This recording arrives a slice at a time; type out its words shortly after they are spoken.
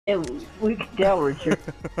Yeah, we can tell, Richard.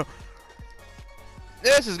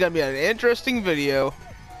 This is gonna be an interesting video.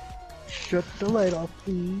 Shut the light off,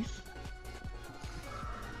 please.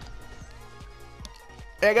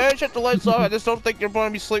 Hey, gotta shut the lights off. I just don't think you're gonna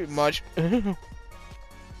be sleeping much.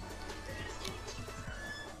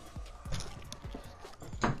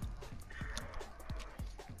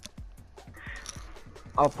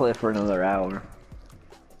 I'll play for another hour.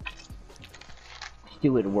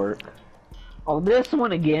 Do it work. Oh, this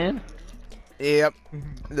one again? Yep,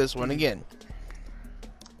 this one again.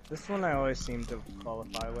 This one I always seem to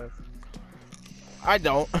qualify with. I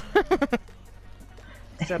don't.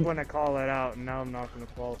 Except when I call it out, and now I'm not going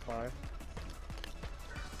to qualify.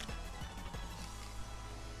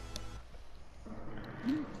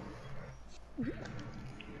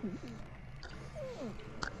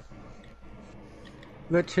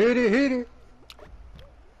 Let's hit it.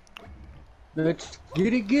 Let's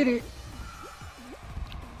get it.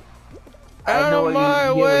 I don't know Out of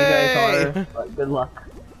my what you guys way! are, but good luck.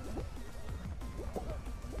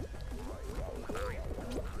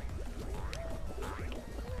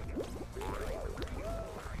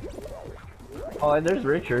 Oh, and there's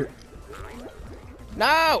Richard.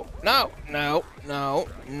 No,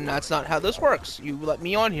 that's not how this works. You let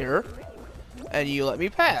me on here, and you let me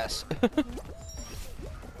pass.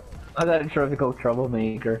 I got a tropical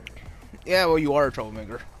troublemaker. Yeah, well, you are a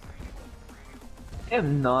troublemaker. I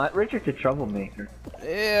am not. Richard's a troublemaker.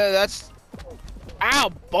 Yeah, that's... Ow!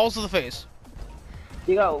 Balls to the face.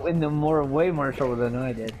 You got in the way more trouble than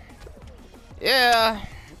I did. Yeah,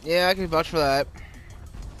 I can vouch for that.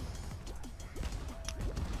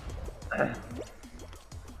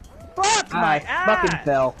 Fuck my ass! Fucking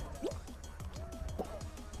fell.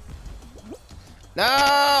 No!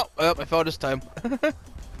 Oh, I fell this time.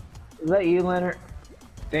 Is that you, Leonard?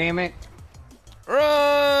 Damn it.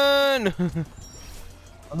 Run!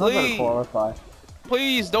 I'm not gonna qualify.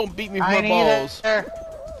 Please don't beat me with I my need balls. it.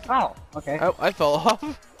 Oh, okay. Oh, I fell off.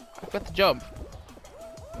 I got the jump.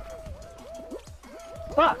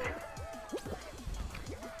 Fuck!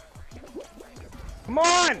 Come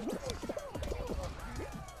on!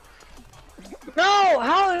 No!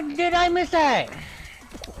 How did I miss that?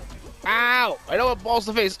 Ow! I don't want balls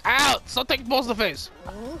to the face. Ow! Stop taking balls to the face.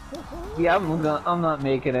 Yeah, I'm not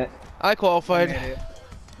making it. I qualified.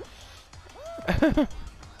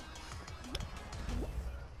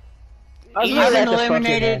 I've been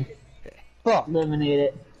eliminated. Fuck.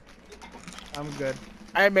 Eliminated. I'm good.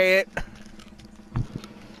 I made it.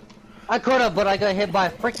 I could've, but I got hit by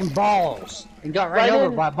freaking balls. And got ran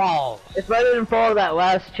over by balls. If I didn't follow that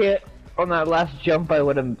last hit on that last jump, I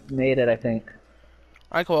would have made it, I think.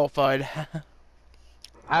 I qualified.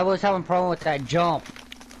 I was having a problem with that jump.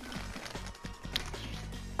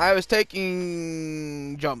 I was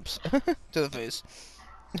taking jumps to the face.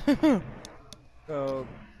 So,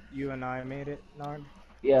 you and I made it, Nard?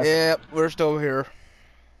 Yeah. Yep, we're still here.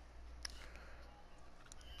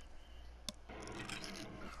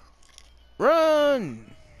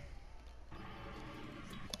 Run!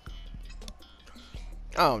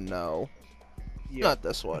 Oh no. Yeah. Not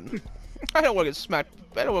this one. I don't want to get smacked.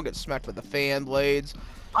 I don't want to get smacked with the fan blades.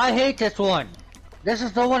 I hate this one. This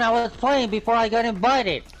is the one I was playing before I got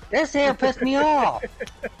invited. This here pissed me off.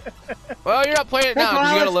 Well, you're not playing it That's now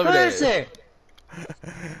because why you I got was eliminated.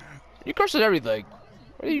 cursing. You cursed at everything.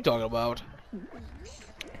 What are you talking about?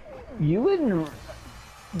 You and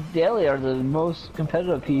Delly are the most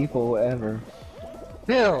competitive people ever.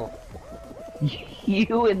 Bill.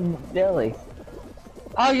 You and Delly.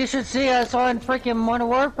 Oh, you should see us on freaking Modern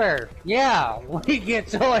Warfare. Yeah, we get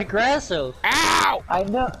so aggressive. Ow! I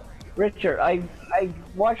know, Richard. I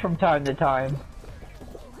watch from time to time.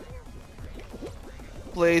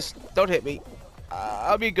 Please, don't hit me.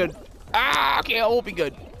 I'll be good. Ah, okay, I won't be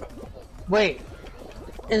good. Wait,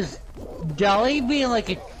 is Delly being like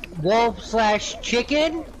a wolf slash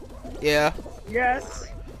chicken? Yeah. Yes.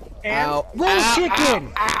 And Ow. wolf Ow,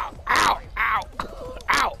 chicken. Ow, ow, ow, ow,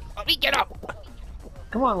 ow. Let me get up.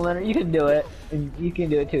 Come on, Leonard. You can do it. And you can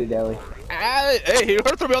do it too, Delly. Hey, you're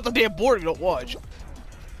gonna throw me off the damn board if you don't watch.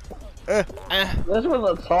 This one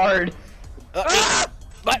looks hard.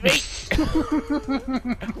 Let me.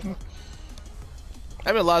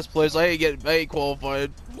 I'm in last place. I ain't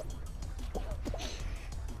qualified.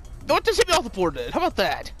 Don't just hit me off the board then. How about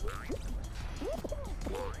that?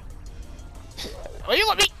 Will you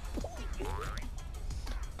let me?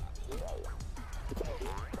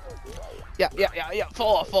 Yeah.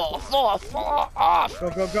 Fall off. Go.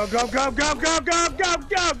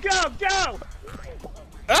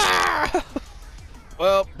 Ah!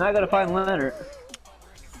 Well, Now I gotta find Leonard.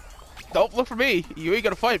 don't look for me. You ain't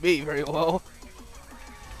gonna find me very well.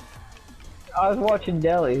 I was watching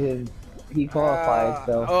Delly and he qualified,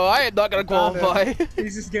 so Oh, I am not gonna qualify.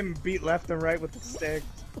 He's just getting beat left and right with the stick.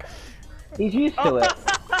 he's used to it.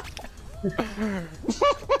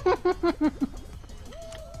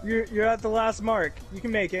 You're at the last mark. You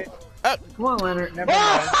can make it. Come on, Leonard. Never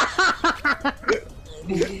mind.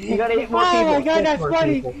 You got 8 more people. Oh my god, 6 that's more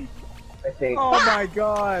funny! people, I think. Oh my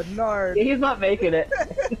god, Nard. He's not making it.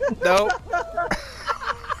 Nope.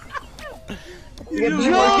 You Get just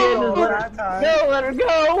two more lost chances, all Leonard. that time. No, Leonard,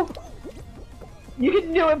 go! You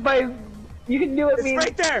can do it by... You can do it. It's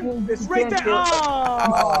right there! It's right there!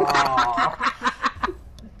 Oh!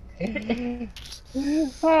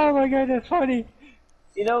 Oh my god, that's funny.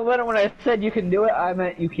 You know, Leonard, when I said you can do it, I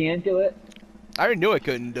meant you can't do it. I already knew I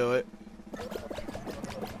couldn't do it.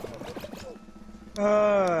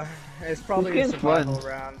 It's probably This a game's survival fun.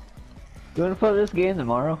 round. You wanna play this game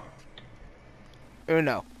tomorrow?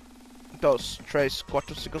 Uno. Dos, tres,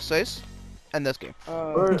 cuatro, cinco, seis. And this game.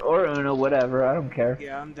 Or Uno, whatever, I don't care.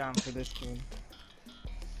 Yeah, I'm down for this game.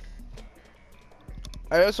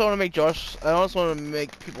 I also want to make I also want to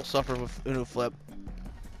make people suffer with Uno Flip.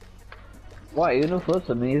 Why? Uno Flip's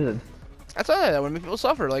amazing. That's all I want to make people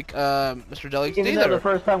suffer, like Mr. Dellyxd Even though either. the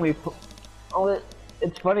first time we...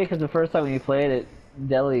 it's funny because the first time we played it,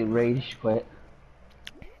 Delly rage quit.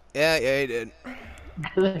 Yeah, he did.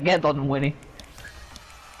 Because it kept on winning.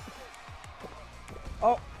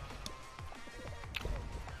 Oh!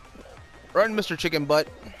 Run, Mr. Chicken Butt.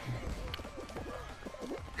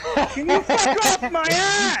 Can you fuck off my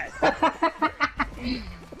ass?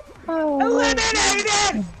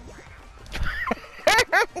 Eliminated!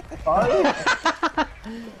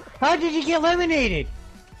 How did you get eliminated?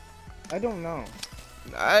 I don't know.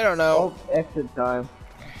 I don't know. Oh, exit time.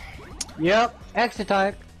 Yep, exit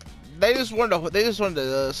time. They just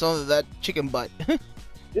wanted some of that chicken butt.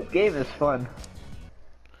 This game is fun.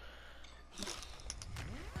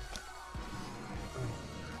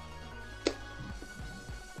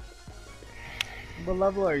 What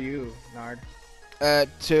level are you, Nard?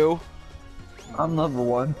 2. I'm level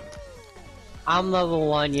 1. I'm level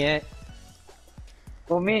 1 yet.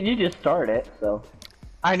 Well, me and you just started it, so...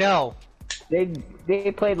 I know.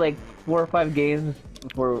 They played like 4 or 5 games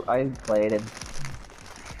before I played it.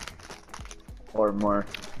 Or more.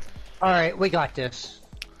 Alright, we got this.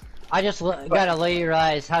 I just gotta let you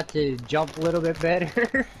realize how to jump a little bit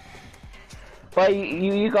better. But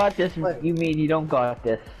you got this, you mean you don't got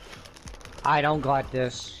this. I don't got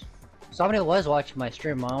this. Somebody was watching my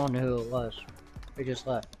stream, I don't know who it was. They just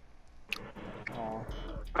left. Aw.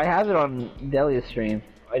 I have it on Delly's stream.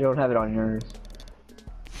 I don't have it on yours.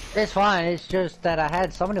 It's fine, it's just that I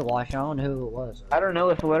had somebody watching, I don't know who it was. I don't know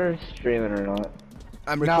if Letter's streaming or not.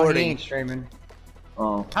 I'm No, he recording. ain't streaming.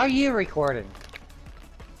 Oh. How are you recording?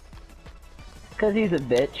 Cause he's a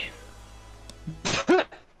bitch.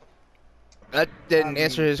 That didn't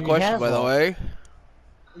answer his he question, has by the one. way.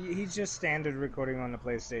 He's just standard recording on the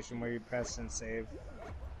PlayStation where you press and save.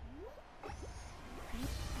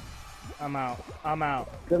 I'm out. I'm out.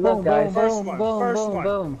 Good luck, Boom, guys. boom, First boom, one. boom, First boom, one.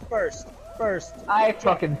 boom. First. I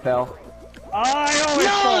fucking fell. I always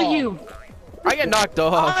No, fall. you! I get knocked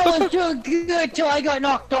off. I was doing good till I got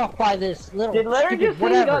knocked off by this little Did Larry stupid just say he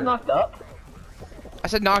whatever. got knocked up? I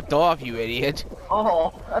said knocked off, you idiot.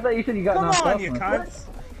 Oh, I thought you said you got Come knocked on, up. you cunts.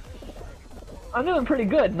 I'm doing pretty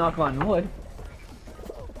good, knock on wood.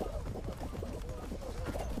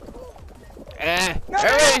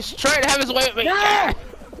 Everybody's trying to have his way with me. No!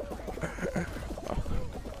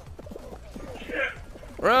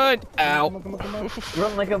 Run! Ow! Come on.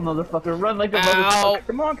 Run like a motherfucker, run like a Ow!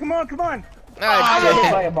 motherfucker. Come on. Ah, I got hit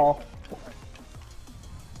damn. by a ball.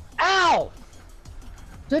 Ow!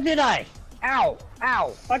 So did I. Ow!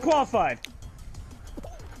 Ow! I qualified.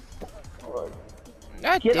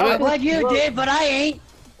 God Get damn up. it. Glad you Whoa. did, but I ain't.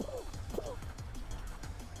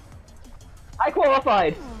 I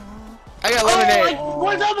qualified. I got Oh, I eliminated.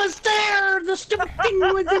 was up a stair! The stupid thing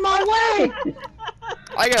was in my way!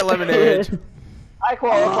 I got eliminated. I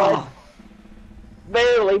qualified.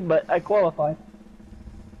 Barely, but I qualified.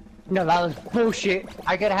 No, that was bullshit.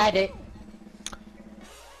 I could've had it.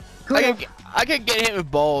 I could get hit with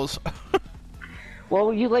balls.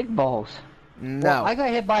 Well, you like balls. No. Well, I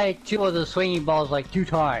got hit by 2 of the swinging balls like 2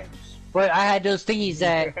 times. But I had those thingies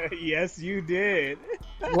that Yes, you did.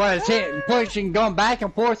 was hitting, pushing, going back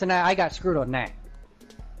and forth, and I got screwed on that.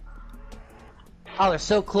 I was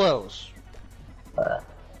so close.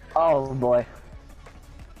 Oh boy.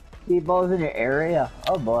 See balls in your area?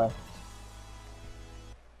 Oh boy.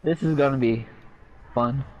 This is gonna be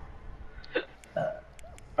fun.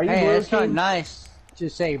 Are you Hey, blue it's not team? nice to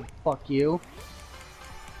say fuck you.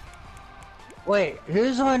 Wait,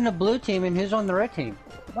 who's on the blue team and who's on the red team?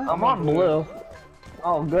 I'm on blue.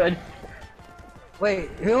 Oh, good. Wait,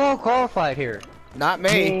 who all qualified here? Not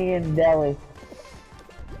me. Me and Delly.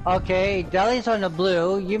 Okay, Delly's on the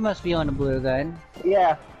blue. You must be on the blue then.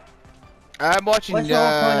 Yeah. I'm watching. What's the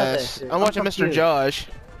whole point of this? I'm watching Mr. confused. Josh.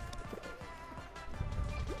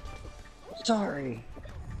 Sorry.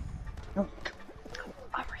 No,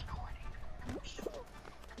 I'm recording.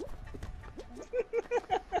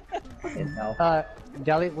 No.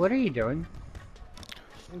 Delly, what are you doing?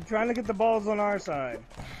 I'm trying to get the balls on our side.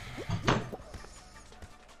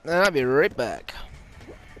 I'll be right back.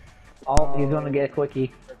 Oh, he's gonna get a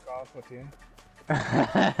quickie. Frick off with you.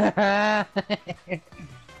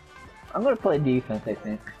 I'm gonna play defense, I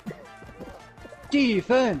think.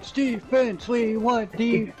 Defense, defense, we want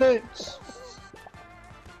defense.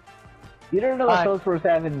 You don't know that Salesforce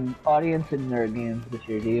having audience in their games this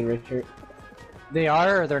year, do you, Richard? They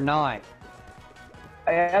are or they're not?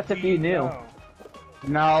 I asked if you knew. No.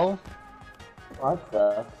 No. What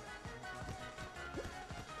the?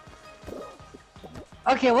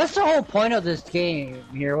 Okay, what's the whole point of this game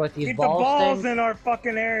here with these Keep balls the balls things? in our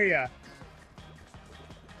fucking area.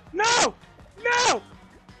 No! No!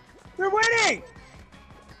 They're winning!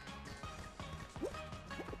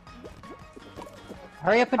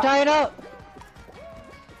 Hurry up and tie it up!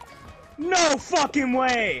 No fucking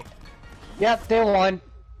way! Yep, they won.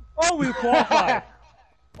 Oh, we qualified.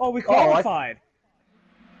 Oh, we qualified.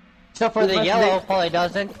 So for the must yellow, be- probably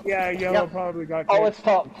doesn't. Yeah, yellow Yep. probably got Oh, kicked. it's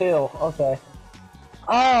top 2. Okay.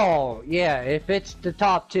 Oh, yeah, if it's the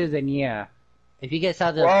top 2, then yeah. If he gets out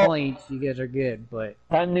of the Well- points, you guys are good, but...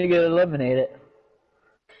 Time to get eliminated.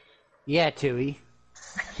 Yeah, Tui.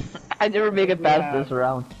 I never make it past Yeah. this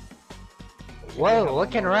round. Whoa,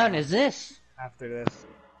 what kind of round is this? After this.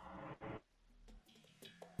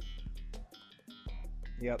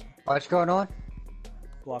 Yep. What's going on?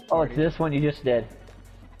 Block Oh, party. it's this one you just did.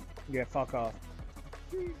 Yeah, fuck off.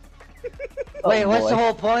 Oh, Wait, what's boy. the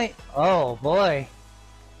whole point? Oh, boy.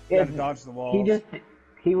 You Yeah, gotta dodge the walls.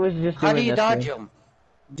 he was just How do doing you this dodge thing. them?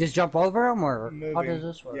 Just jump over them, or Moving. how does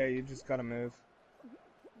this work? Yeah, you just gotta move.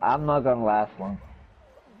 I'm not gonna last long.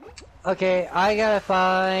 Okay, I gotta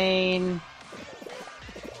find...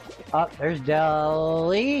 Oh, there's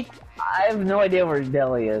Delly. I have no idea where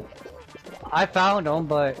Delly is. I found him,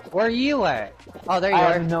 but where are you at? Oh, there you I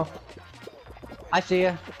are. have no. I see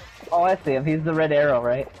you. Oh, I see him. He's the red arrow,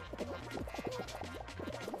 right?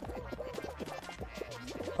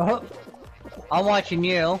 Oh, I'm watching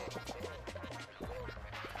you.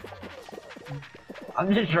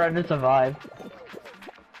 I'm just trying to survive.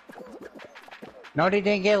 No, they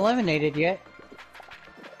didn't get eliminated yet.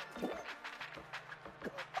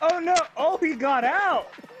 Oh no! Oh, he got out!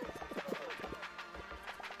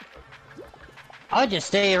 I'll just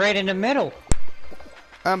stay right in the middle.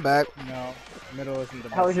 I'm back. No, middle isn't the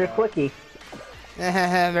best How was your spot. quickie?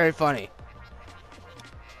 Very funny.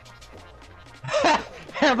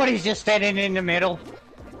 Everybody's just standing in the middle.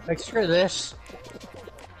 Like, screw this.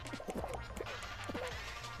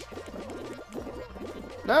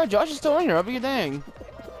 No, Josh is still in here. I'll be a dang.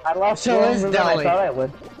 I lost So is longer than I Delly. thought I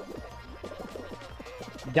would.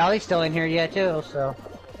 Dolly's still in here yet, too, so...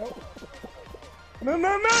 Move,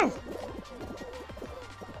 move, move!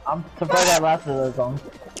 I'm surprised I lasted as long.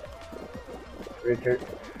 Richard.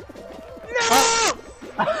 No!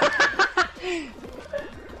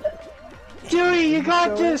 Dewey, you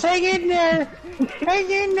got this! Hang in there! Hang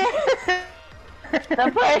in there!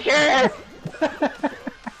 The pressure!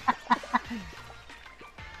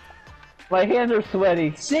 My hands are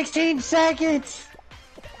sweaty. 16 seconds!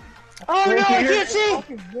 Oh no, I can't see! What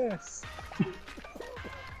the fuck is this?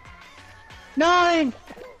 9,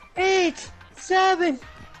 8, 7,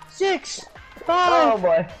 6, Oh 5,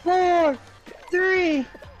 boy. 4, 3,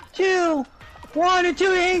 2, 1, and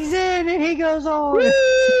 2 hangs in, and he goes on.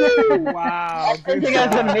 Wow, I good didn't think I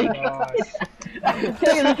was gonna job, make Josh. it. I'm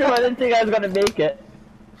telling you the truth, I didn't think I was gonna make it.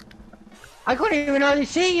 I couldn't even hardly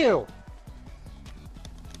see you.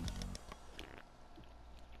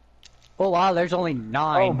 Oh wow, there's only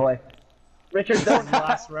 9. Oh boy. Richard, This is don't the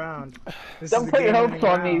last round. This don't is the put your game-winning hopes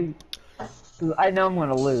on round. me. 'Cause I know I'm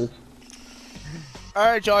gonna lose.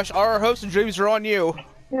 Alright, Josh, our hopes and dreams are on you.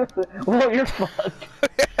 Well, you're fucked.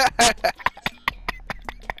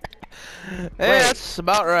 Hey, that's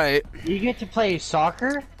about right. You get to play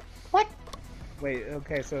soccer? What? Wait,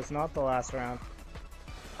 okay, so it's not the last round.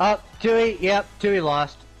 Oh, Tui, yep, Tui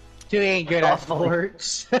lost. Tui ain't good at Awfully.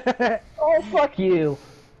 sports. Oh, fuck you.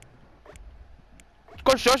 Of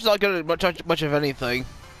course, Josh is not good at much of anything.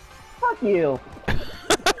 Fuck you. At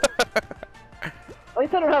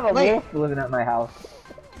least I don't have a Wait. wolf living at my house.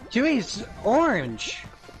 Chewy's orange.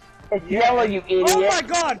 It's yellow, you idiot. Oh my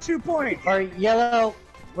god, 2 points! Or yellow.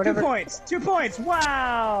 Whatever. 2 points! 2 points!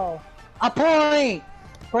 Wow! A point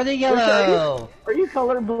for the yellow. Are you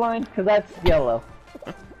colorblind? Because that's yellow.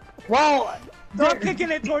 Well, Stop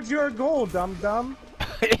kicking it towards your goal, dum-dum.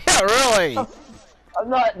 Yeah, really. I'm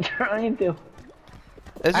not trying to.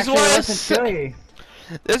 This is actually, why it wasn't Chewy.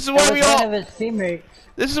 This is It why was we one all. of his teammates.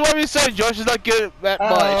 This is why we said Josh is not good at that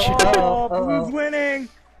Uh-oh. much. Oh, Uh-oh. Blue's winning!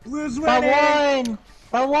 Blue's By winning! one.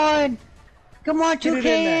 By one. Come on, Get it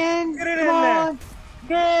in there. Toucan. Get it Come in there. on.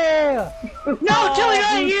 Yeah. No, Chewy, Blue's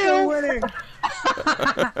not still you. winning!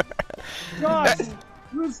 Josh,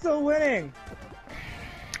 Blue's still winning!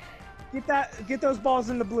 Get those balls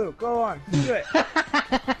in the blue. Go on, do it.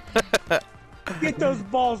 Get those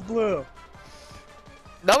balls blue.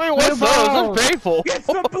 Nobody wants Blue those. balls. That's painful. Get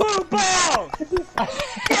some blue balls!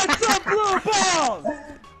 Get some blue balls!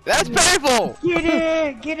 That's painful. Get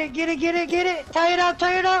it. Get it. Get it. Get it. Get it. Tie it up.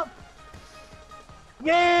 Tie it up.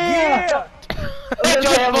 Yeah. Yeah!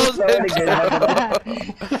 Josh falls in.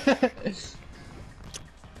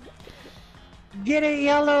 Get it,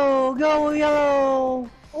 yellow. Go, yellow.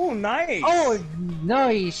 Oh, nice! Oh,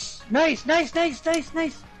 nice. Nice. Nice. Nice. Nice.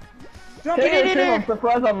 Nice. Jump Get it in there. I'm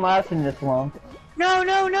surprised I'm lasting this long. No.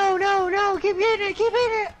 No. No. No. No. Keep hitting it. Keep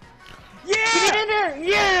hitting it. Get it Yeah! in there.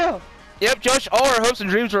 Yeah. Yep, Josh. All our hopes and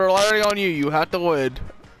dreams are relying on you. You have to win.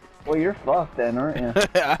 Well, you're fucked then, aren't you?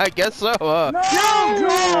 I guess so. No,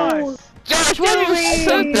 Josh! Josh, what did you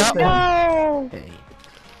say that one? No. Hey.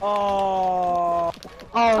 Oh,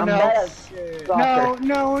 Oh I'm no. bad at shit. soccer.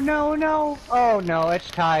 No. Oh no,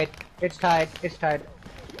 it's tied. It's tied. It's tied.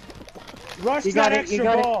 Rush You that got it, you extra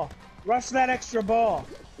got it. ball. Rush that extra ball.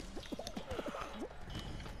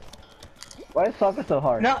 Why is soccer so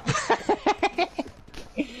hard? No.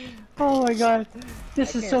 Oh my god.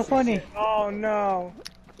 This is so Can't see funny. shit. Oh no.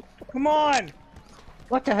 Come on.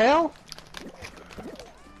 What the hell?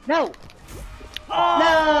 No. Oh!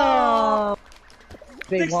 No.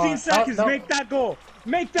 Big 16 one. seconds. Oh, no. Make that goal.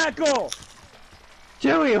 Make that goal.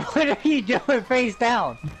 Joey, what are you doing face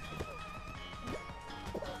down?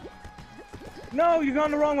 No, you're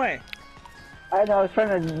going the wrong way. I know, I was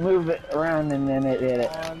trying to move it around and then it hit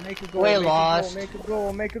it. Make a goal. We make lost. A goal, make a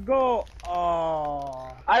goal. Make a goal. Oh.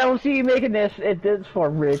 I don't see you making this. It is for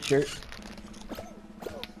Richard.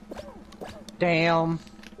 Damn.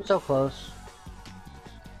 So close.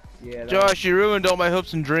 Yeah. Josh, you ruined all my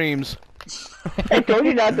hopes and dreams. I told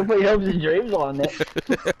you not to put hopes and dreams on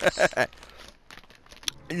it.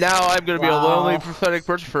 Now I'm gonna be a Wow. lonely, pathetic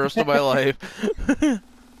person for the rest of my life.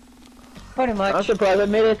 Pretty I'm much. surprised I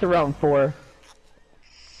made it to round 4.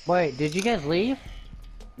 Wait, did you guys leave?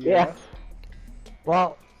 Yeah.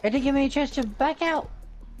 Well, it didn't give me a chance to back out.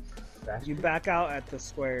 You back out at the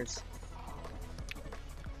squares.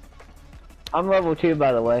 I'm level 2,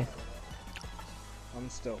 by the way. I'm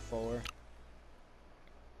still 4.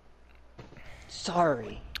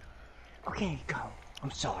 Sorry. Okay, go.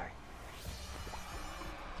 I'm sorry.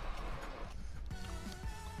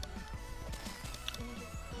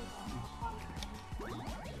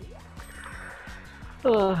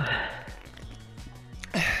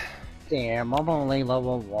 Damn, I'm only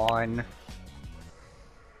level 1.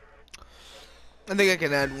 I think I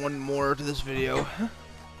can add one more to this video.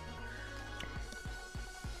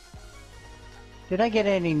 Did I get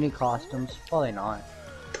any new costumes? Probably not.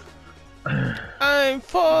 I'm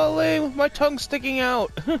falling with my tongue sticking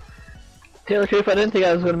out. Tell the truth, I didn't think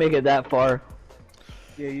I was going to make it that far.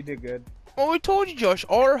 Yeah, you did good. Well, we told you, Josh.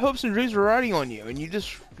 All our hopes and dreams were riding on you, and you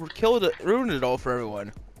just killed it, ruined it all for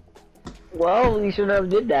everyone. Well, you should have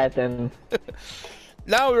did that then.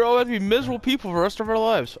 Now we're all going to be miserable people for the rest of our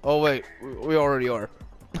lives. Oh wait, we already are.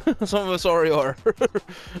 Some of us already are.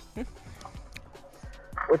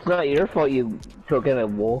 It's not your fault you took in a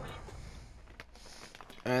wolf.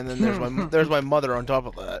 And then there's my mother on top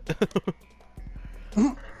of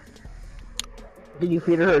that. Did you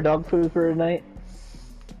feed her dog food for a night?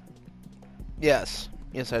 Yes,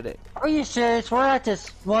 I did. Are you serious? We're at this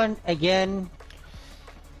one again.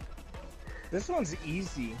 This one's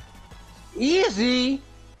easy. Easy?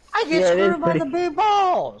 I get Yeah, it is screwed by the pretty- big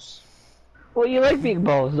balls. Well, you like big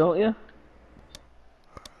balls, don't you?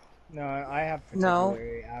 No, I have No.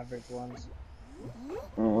 particularly average ones.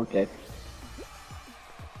 Oh, okay.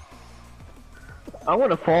 I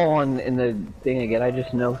want to fall on in the thing again. I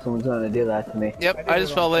just know someone's going to do that to me. Yep, did I it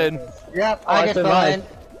just on fell in. purpose. Yep, Oh, I I just fell survived.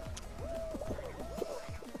 in.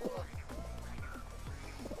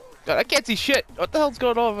 God, I can't see shit. What the hell's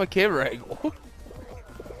going on with my camera angle?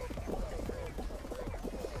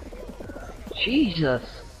 Jesus.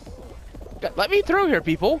 God, let me through here,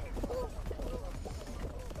 people.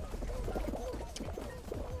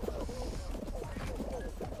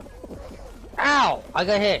 Ow! I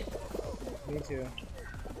got hit. Me too.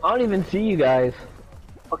 I don't even see you guys.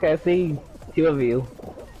 Okay, I see two of you.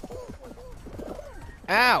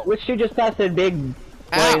 Ow! Which two just passed their big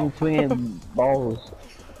flying swinging balls?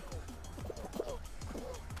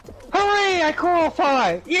 Hooray! I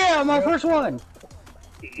qualified! Yeah, my first one!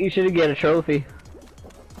 You should get a trophy.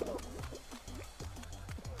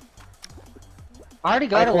 I already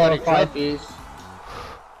got a lot of trophies.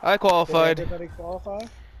 I qualified. Did everybody qualify?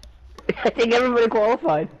 I think everybody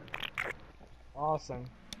qualified. Awesome.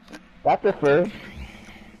 That's a first.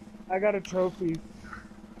 I got a trophy.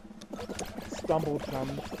 Stumble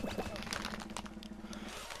chum.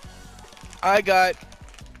 I got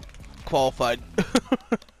qualified.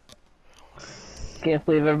 Can't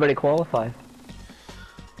believe everybody qualified.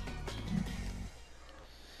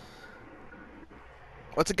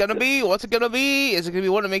 What's it gonna be? What's it gonna be? Is it gonna be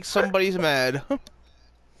one that makes somebody's mad?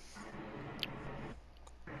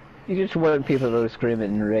 You just want people to scream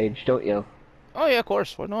and rage, don't you? Oh yeah, of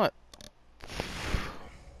course. Why not?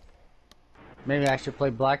 Maybe I should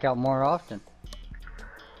play Blackout more often.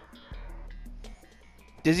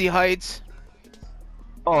 Dizzy Heights.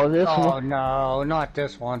 Oh, this Oh one. no, not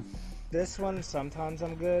this one. This one, sometimes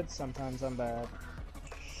I'm good, sometimes I'm bad.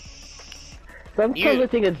 Sometimes I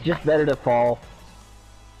think it's just better to fall.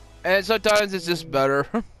 And sometimes it's just better.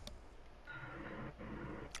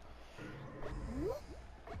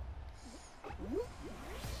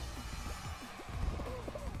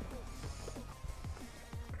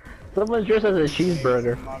 Someone's dressed as a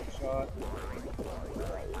cheeseburger. Mugshot.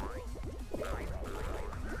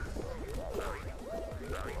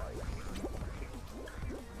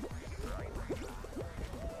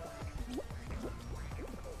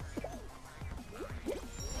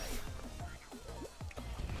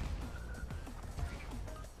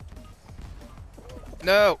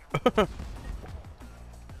 No.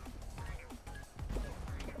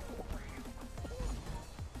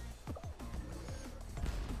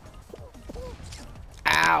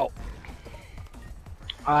 Ow.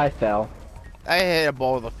 I fell. I hit a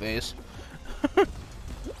ball in the face.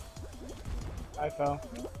 I fell.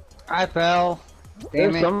 I fell. Damn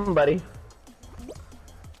There's it. somebody.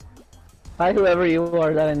 Hi, whoever you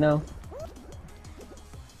are that I know.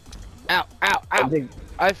 Ow, ow, I ow. think,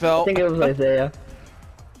 I fell. I think it was Isaiah.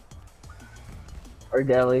 Or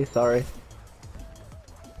Delly, sorry.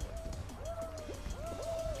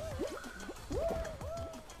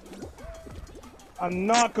 I'm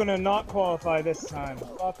not gonna not qualify this time.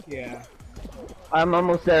 Fuck yeah. I'm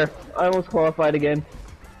almost there. I almost qualified again.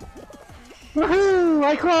 Woohoo!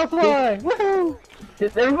 I qualified! Woohoo!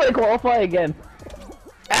 Did everybody qualify again?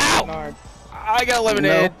 Ow! Nard. I got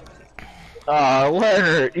eliminated. Aw,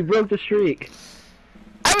 Leonard, you broke the streak.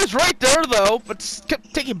 I was right there though, but just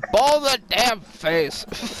kept taking balls in the damn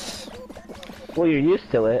face. Well, you're used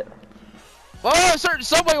to it. Well, a certain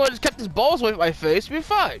somebody would have just kept his balls away from my face, we'd be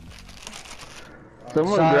fine.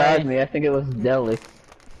 Someone Sorry. grabbed me. I think it was Delly.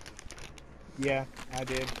 Yeah, I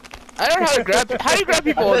did. I don't know how to grab. How do you grab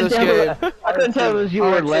people in this game? I couldn't tell it was you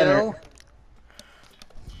or R2. Leonard.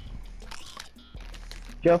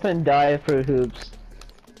 Jump and dive for hoops.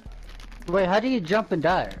 Wait, how do you jump and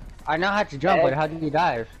dive? I know how to jump, but how do you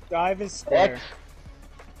dive? Dive is square. X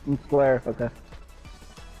and square. Okay.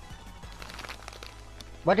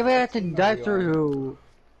 Why do we have to dive through?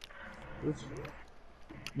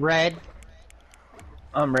 Red.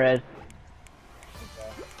 I'm red.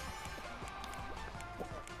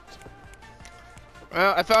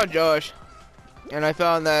 Well, I found Josh, and I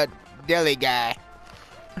found that Delly guy.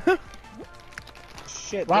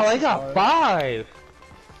 Shit. Wow, this I is got hard. 5!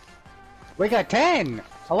 We got 10!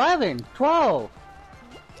 11! 12!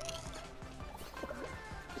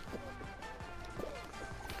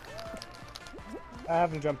 I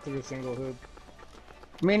haven't jumped through a single hoop.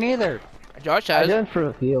 Me neither. Josh I has. jumped for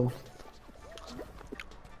a few.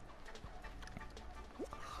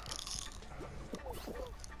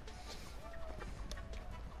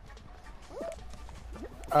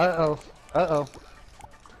 Uh-oh. Uh-oh.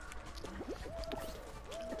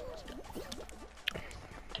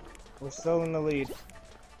 We're still in the lead.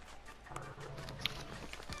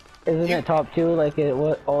 Isn't it top 2 like it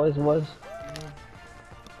always was?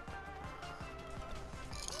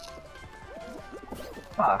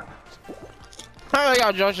 Fuck. I like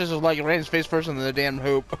how Josh is like ran his face first in the damn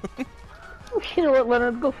hoop. You know what,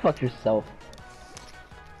 Leonard? Go fuck yourself.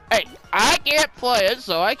 Hey, I can't play it,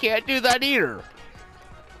 so I can't do that either.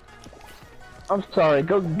 I'm sorry.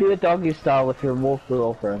 Go do it doggy style with your wolf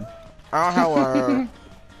girlfriend. However,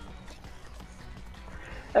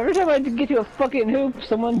 Every time I get to a fucking hoop,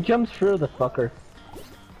 someone jumps through the fucker.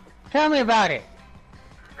 Tell me about it.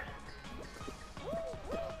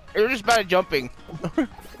 You're just bad at jumping.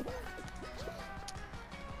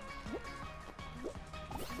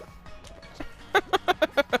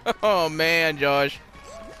 Oh man, Josh.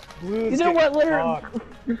 Blue's You know what, getting Leonard?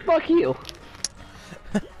 fucked. Fuck you.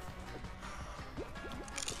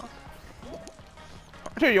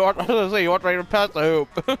 Dude, you walked, I was gonna say, you walked right past the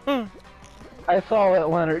hoop. I saw it,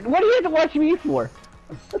 Leonard. What do you have to watch me for?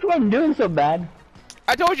 That's why I'm doing so bad.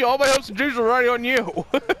 I told you all my hopes and dreams were riding on you.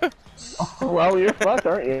 Well, you're fucked,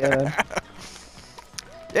 aren't you? Then?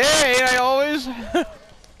 Yeah, ain't I always?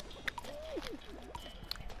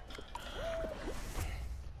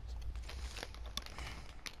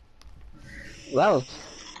 That was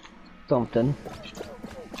something.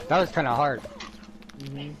 That was kind of hard. I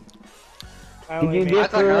Did only you made I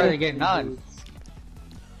get thought you through were it? gonna get none.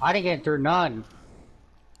 I didn't get through none.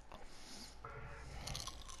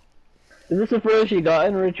 Is this the furthest you got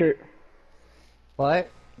in, Richard? What?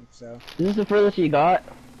 so. Is this the furthest you got?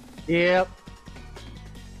 Yep.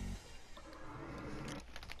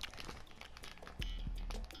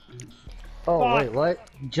 Oh Fuck. wait, what?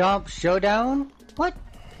 Jump showdown? What?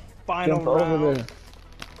 Final Jump round. over the...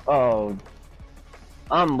 Oh.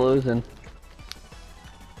 I'm losing.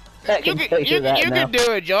 I You can can, picture you, that you now. can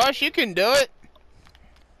do it, Josh. You can do it.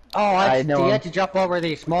 Oh, I know you him. had to jump over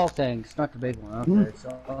these small things, not the big one. Okay, it's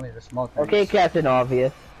only the small things. Okay, Captain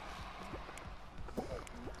Obvious.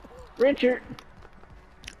 Richard.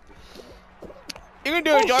 You can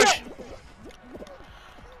do it, Josh. shit.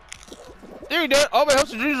 You can do it. All my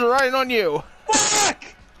hopes and dreams are riding on you. Fuck!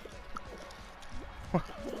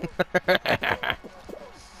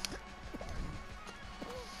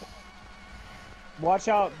 Watch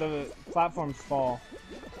out, the platforms fall.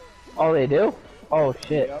 Oh, they do? Oh,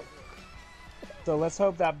 shit. Yep. So let's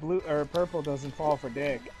hope that blue or purple doesn't fall for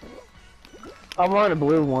Dick. I'm on a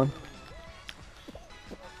blue one.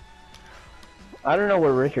 I don't know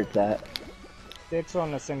where Richard's at. Dick's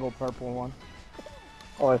on a single purple one.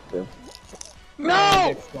 Oh, I see. No!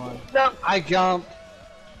 Dick's gone. No! I jumped.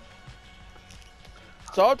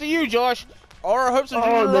 It's all up to you, Josh. All our hopes and Oh,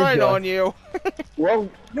 dreams are good riding job. on you. Whoa!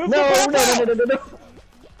 No, No!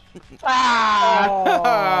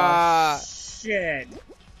 Ah! Oh, shit.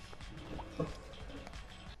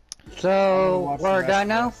 So Watch the we're rest done of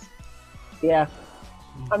now. this. Yeah.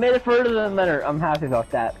 I made it further than Leonard. I'm happy about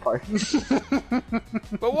that part.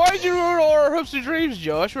 But why did you ruin all our hopes and dreams,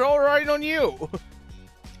 Josh? We're all riding on you.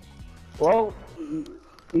 Well,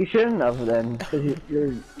 you shouldn't have then, because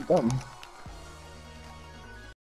you're dumb.